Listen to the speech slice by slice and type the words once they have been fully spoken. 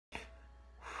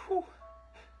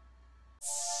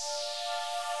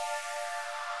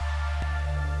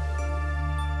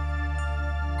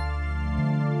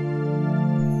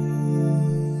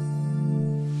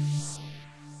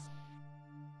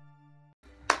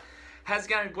How's it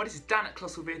going, everybody? This is Dan at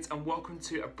Colossal Vids and welcome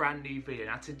to a brand new video.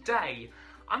 Now today,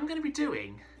 I'm going to be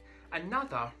doing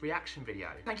another reaction video.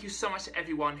 Thank you so much to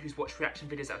everyone who's watched reaction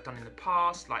videos that I've done in the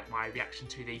past, like my reaction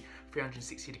to the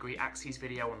 360-degree axes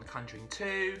video on The Conjuring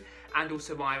 2, and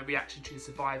also my reaction to the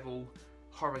survival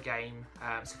horror game,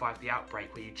 Survive the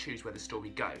Outbreak, where you choose where the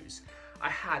story goes. I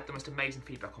had the most amazing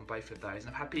feedback on both of those, and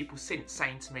I've had people since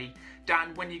saying to me,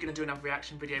 Dan, when are you going to do another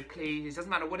reaction video, please? It doesn't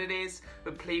matter what it is,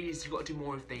 but please, you've got to do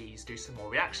more of these, do some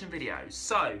more reaction videos.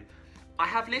 So, I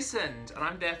have listened, and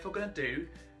I'm therefore going to do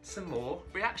some more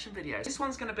reaction videos. This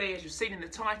one's going to be, as you've seen in the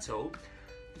title,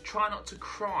 the Try Not to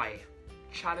Cry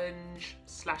challenge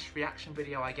 / reaction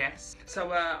video, I guess. So,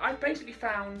 I've basically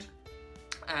found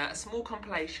a small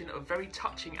compilation of very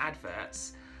touching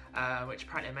adverts which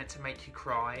apparently are meant to make you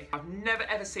cry. I've never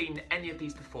ever seen any of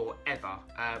these before, ever.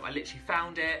 I literally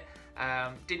found it,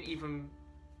 didn't even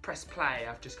press play,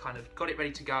 I've just kind of got it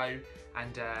ready to go,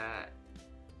 and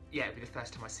yeah, it'll be the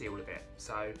first time I see all of it.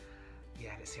 So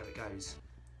yeah, let's see how it goes.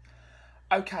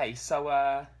 Okay,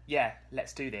 so yeah,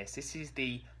 let's do this. This is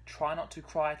the Try Not to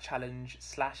Cry challenge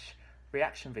 /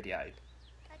 reaction video.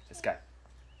 Let's go.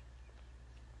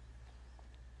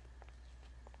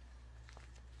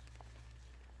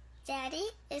 Daddy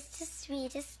is the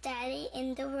sweetest daddy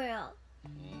in the world.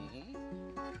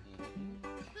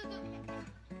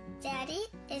 Daddy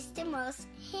is the most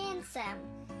handsome.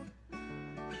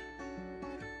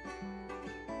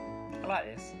 I like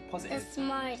this. Positive. The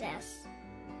smartest.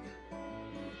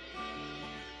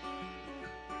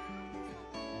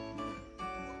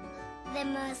 The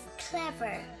most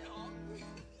clever.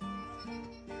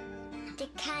 The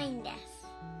kindest.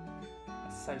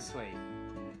 That's so sweet.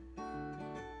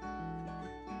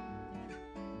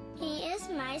 He is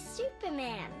my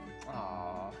Superman.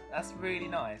 Aww, that's really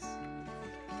nice.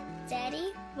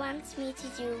 Daddy wants me to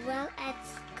do well at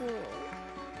school.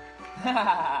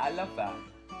 I love that.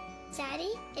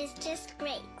 Daddy is just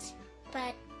great,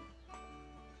 but...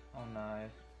 Oh no.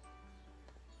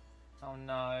 Oh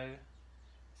no.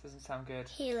 This doesn't sound good.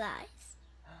 He lies.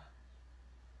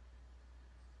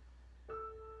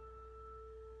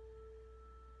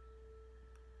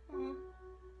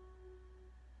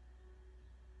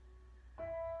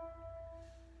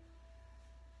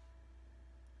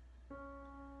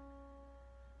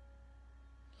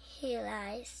 He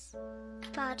lies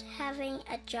about having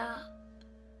a job.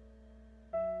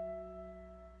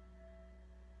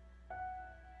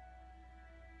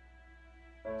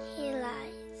 He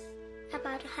lies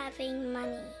about having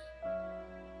money.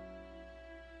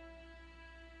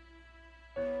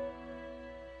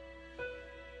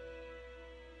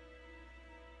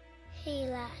 He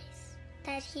lies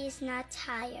that he's not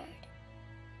tired.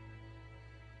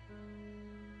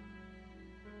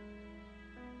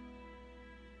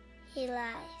 He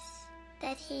lies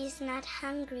that he's not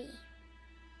hungry.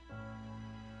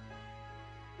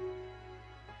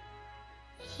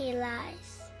 He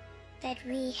lies that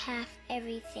we have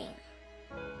everything.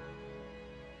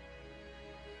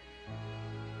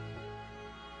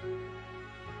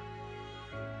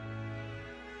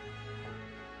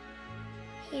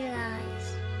 He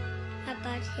lies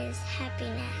about his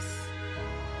happiness.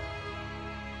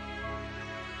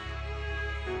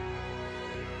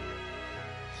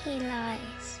 He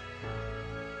lies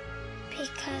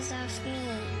because of me.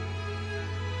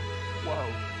 Whoa.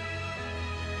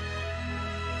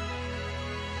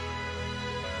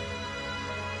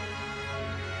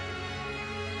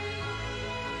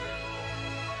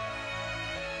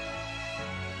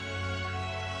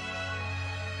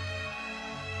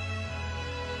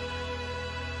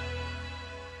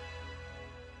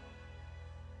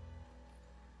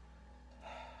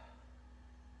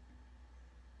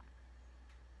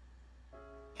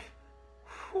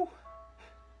 Whew.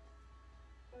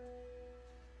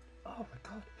 Oh my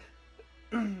god.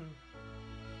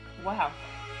 Wow.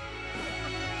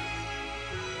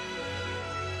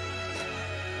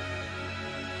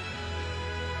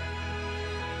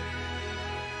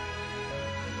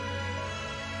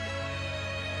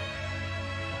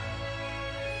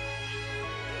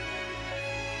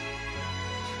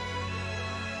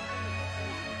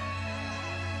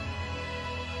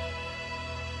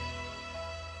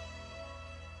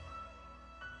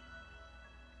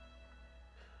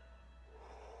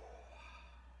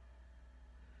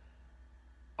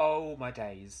 Oh my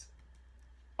days.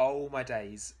 Oh my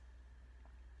days.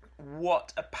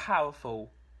 What a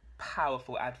powerful,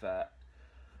 powerful advert.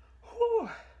 Whew.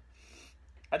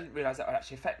 I didn't realise that would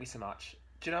actually affect me so much.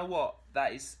 Do you know what?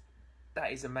 That is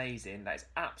amazing. That is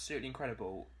absolutely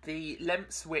incredible. The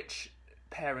lengths which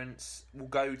parents will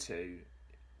go to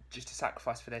just to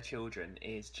sacrifice for their children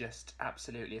is just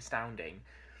absolutely astounding.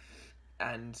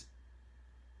 And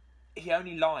he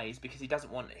only lies because he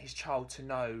doesn't want his child to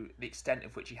know the extent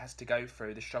of which he has to go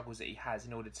through, the struggles that he has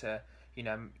in order to, you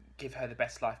know, give her the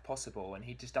best life possible. And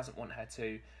he just doesn't want her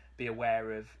to be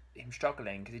aware of him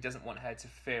struggling, because he doesn't want her to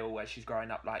feel as she's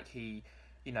growing up like he,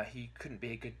 you know, he couldn't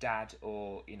be a good dad,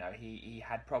 or, you know, he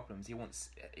had problems. He wants,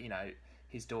 you know,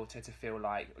 his daughter to feel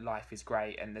like life is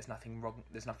great and there's nothing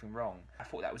wrong. I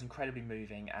thought that was incredibly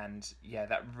moving, and yeah,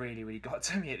 that really got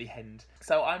to me at the end.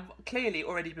 So I'm clearly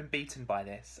already been beaten by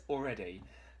this already.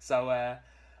 So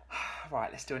right,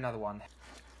 let's do another one.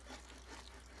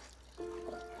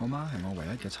 我媽係我唯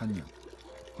一嘅親人。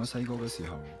我細個嘅時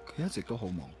候，佢一直都好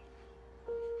忙。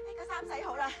你個衫洗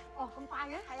好啦。哦，咁快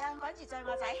嘅？係啊，趕住載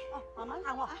我仔。哦，慢慢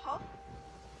行喎。啊，好。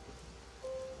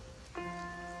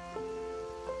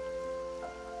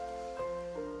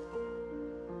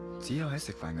只有喺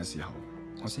食飯嘅時候，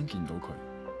我先見到佢。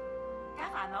加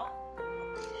煩惱。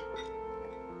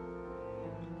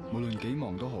無論幾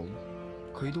忙都好，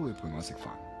佢都會陪我食飯。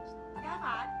加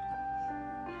飯。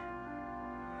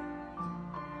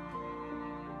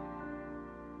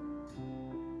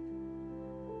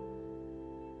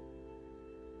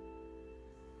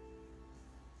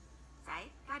仔，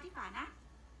加啲飯啊！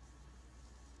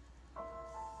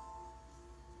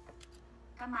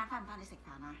今晚返唔返嚟食飯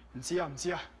啊？唔知啊，唔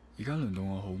知啊。而家輪到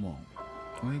我好忙，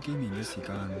我喺見面嘅時間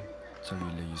就越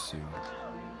嚟越少。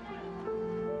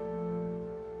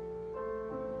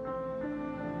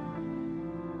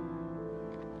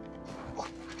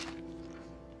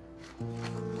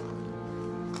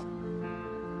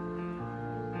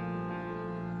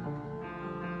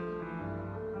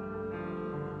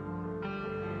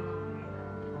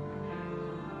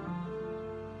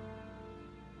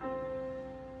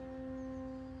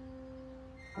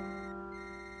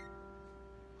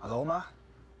Hello， 媽。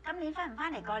今年返唔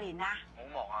返嚟過年啊？好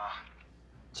忙啊，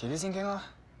遲啲先傾啦。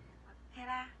OK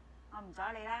啦，我唔阻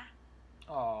你啦。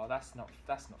Oh, that's not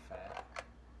fair.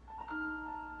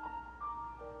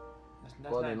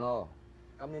 過年咯，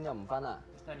今年又唔返啦。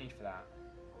There's no need for that.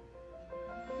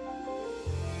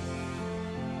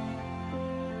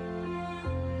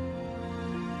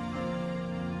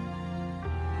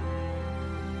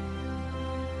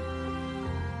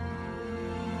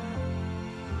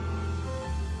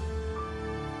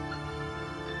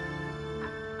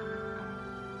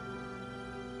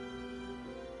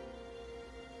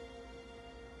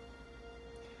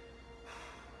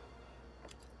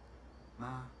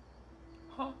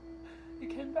 Huh? You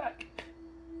came back.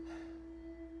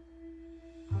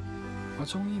 我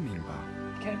終於明白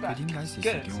佢點解時時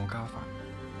叫我加飯。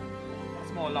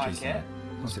That's more like 其實 it.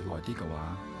 我食耐啲嘅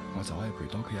話，我就可以陪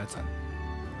多佢一陣。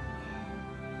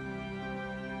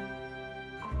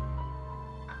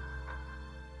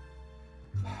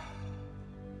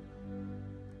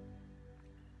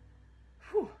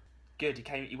Good,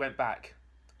 he went back.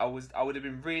 I would have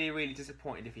been really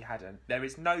disappointed if he hadn't. There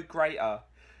is no greater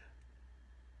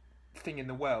thing in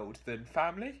the world than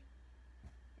family,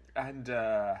 and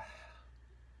I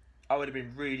would have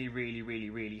been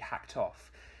really hacked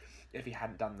off if he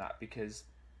hadn't done that, because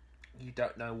you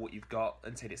don't know what you've got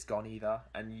until it's gone either,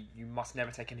 and you must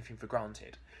never take anything for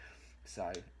granted.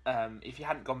 So if he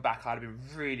hadn't gone back, I'd have been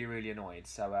really annoyed.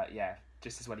 So yeah,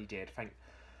 just as well he did.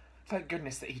 Thank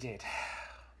goodness that he did.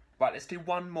 Right, let's do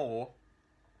one more,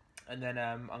 and then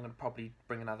I'm going to probably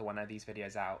bring another one of these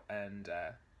videos out and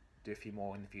do a few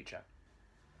more in the future.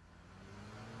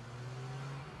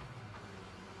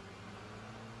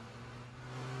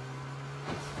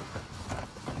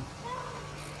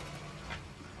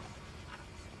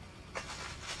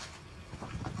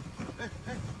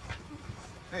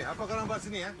 Hei, apa kau orang buat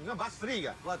sini ya? Enggak bahas free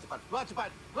ke? Keluar cepat, keluar cepat,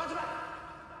 keluar cepat.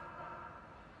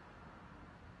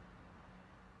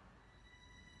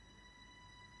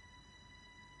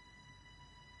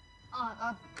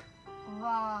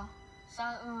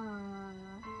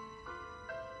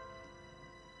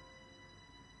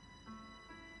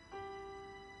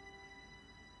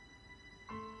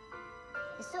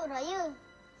 Esok raya,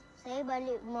 saya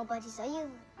balik rumah pakcik saya.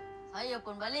 Saya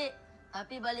pun balik.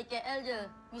 Tapi balik KL je.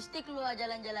 Mesti keluar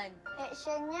jalan-jalan.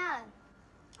 Actionnya.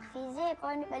 Fizi,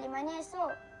 kau nak balik mana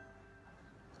esok?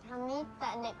 Kami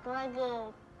tak nak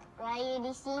keluarga. Raya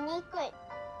di sini kot.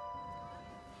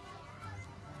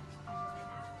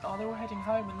 Oh, they're all heading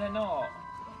home and they're not.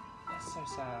 That's so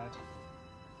sad.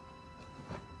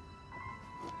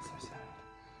 So sad.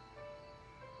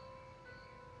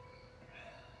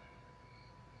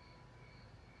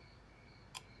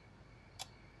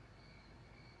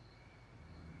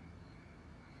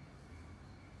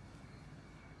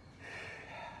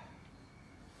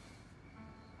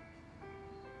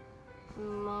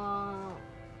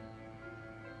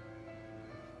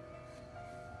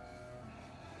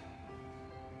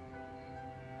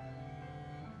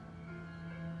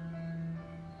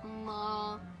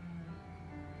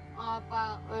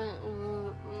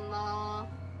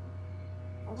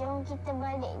 Jom kita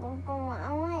balik jumpa Mak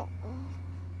Ahmad.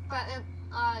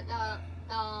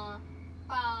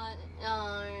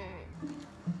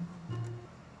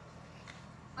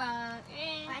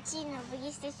 Pakcik nak pergi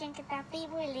stesen kereta api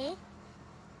boleh?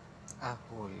 Ah,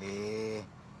 boleh.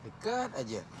 Dekat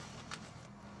aja.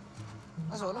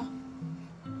 Masuklah.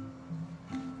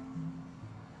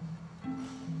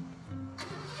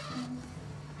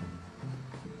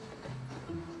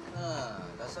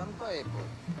 Dah sampai pun.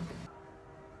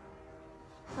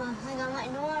 Ada mak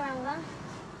 2 orang bang.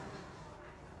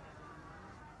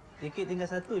 Tiket tinggal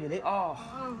 1 je, Dek. Oh.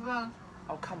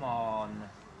 Oh, come on.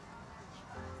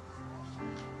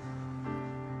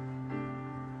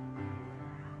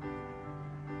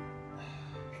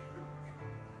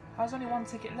 There's only 1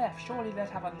 ticket left. Surely they'd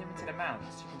have unlimited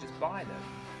amounts. You can just buy them.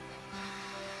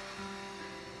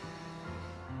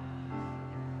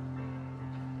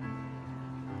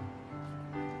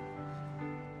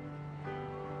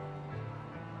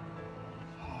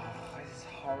 Oh, this is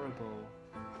horrible.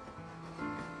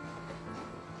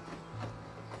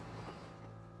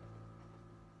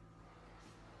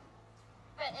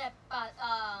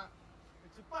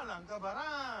 Cepatlah angkat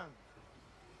barang.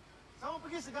 Sama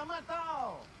pergi segamat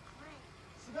tau.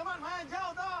 Segamat main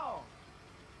jauh tau.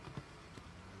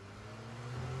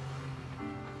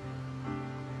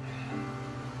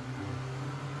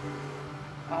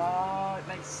 Oh, it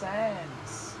makes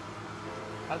sense.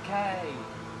 Okay.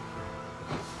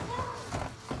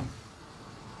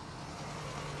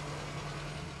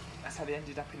 That's how they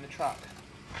ended up in the truck.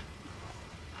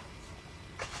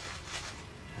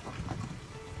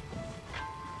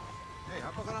 Hei,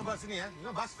 apa korang buat sini ya?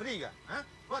 Ingat bas free ke? Ha?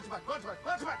 Keluar cepat, keluar cepat,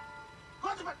 keluar cepat.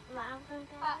 Keluar cepat. Maafkan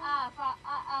kami.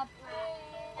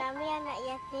 Kami anak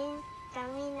yatim.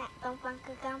 Kami nak tumpang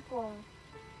ke kampung.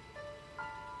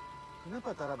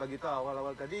 Kenapa Tara bagi tahu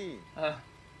awal-awal tadi?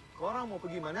 Korang mau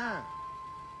pergi mana?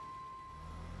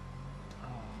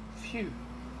 Oh, phew.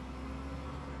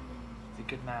 He's a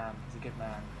good man. He's a good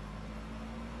man.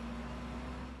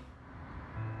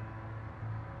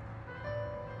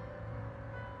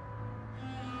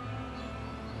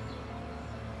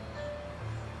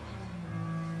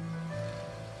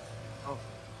 Oh.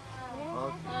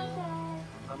 Okey.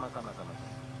 Sama-sama.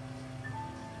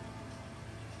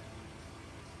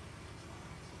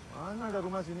 Mana ada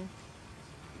rumah sini?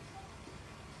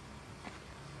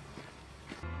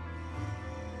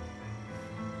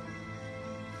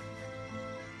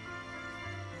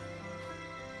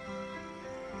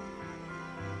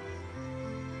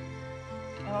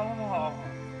 Oh.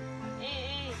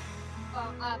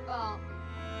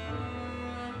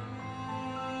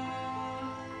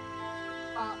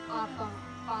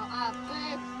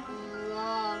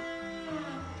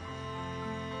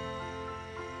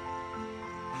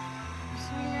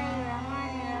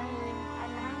 Bismillahirrahmanirrahim.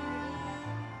 Alhamdulillah.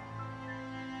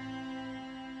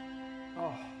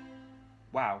 Oh.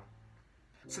 Wow.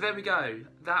 So there we go.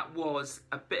 That was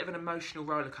a bit of an emotional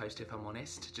roller coaster, if I'm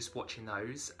honest, just watching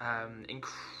those.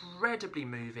 Incredibly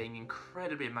moving,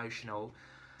 incredibly emotional.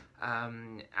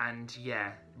 And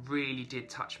yeah, really did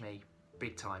touch me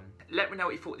big time. Let me know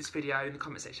what you thought of this video in the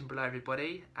comment section below,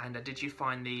 everybody. And did you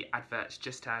find the adverts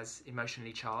just as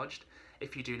emotionally charged?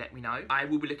 If you do, let me know. I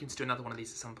will be looking to do another one of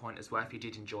these at some point as well if you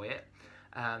did enjoy it.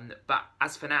 But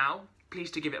as for now, please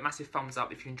do give it a massive thumbs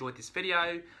up if you enjoyed this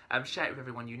video, share it with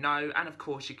everyone you know, and of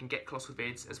course you can get Colossal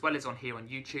Vids as well as on here on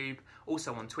YouTube,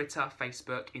 also on Twitter,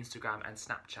 Facebook, Instagram and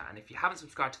Snapchat. And if you haven't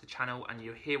subscribed to the channel and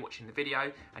you're here watching the video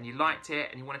and you liked it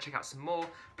and you want to check out some more,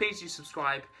 please do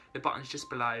subscribe. The button's just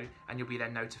below and you'll be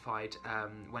then notified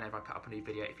whenever I put up a new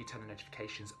video if you turn the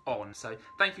notifications on. So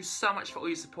thank you so much for all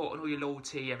your support and all your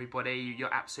loyalty, everybody.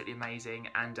 You're absolutely amazing,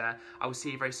 and I will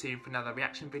see you very soon for another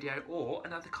reaction video or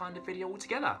another kind of video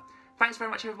altogether. Thanks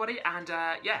very much, everybody, and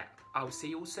yeah, I will see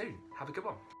you all soon. Have a good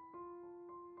one.